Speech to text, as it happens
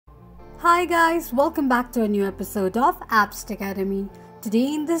Hi guys, welcome back to a new episode of Apps Academy.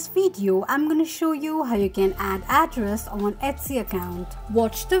 Today in this video, I'm going to show you how you can add address on Etsy account.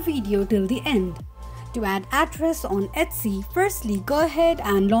 Watch the video till the end. To add address on Etsy, firstly go ahead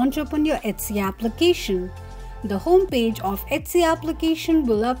and launch open your Etsy application. The home page of Etsy application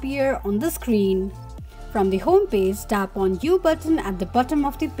will appear on the screen. From the home page, tap on U button at the bottom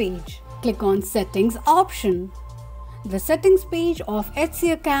of the page. Click on Settings option. The settings page of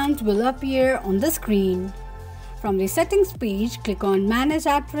Etsy account will appear on the screen. From the settings page, click on Manage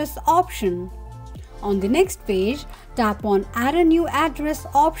Address option. On the next page, tap on Add a new address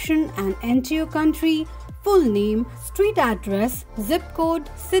option and enter your country, full name, street address, zip code,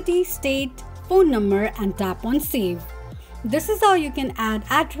 city, state, phone number and tap on Save. This is how you can add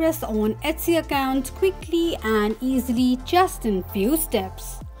address on Etsy account quickly and easily just in few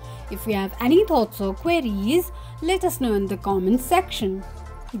steps. If you have any thoughts or queries, let us know in the comments section.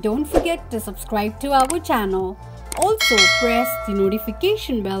 Don't forget to subscribe to our channel. Also press the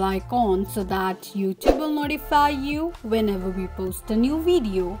notification bell icon so that YouTube will notify you whenever we post a new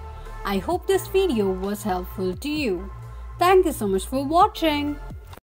video. I hope this video was helpful to you. Thank you so much for watching.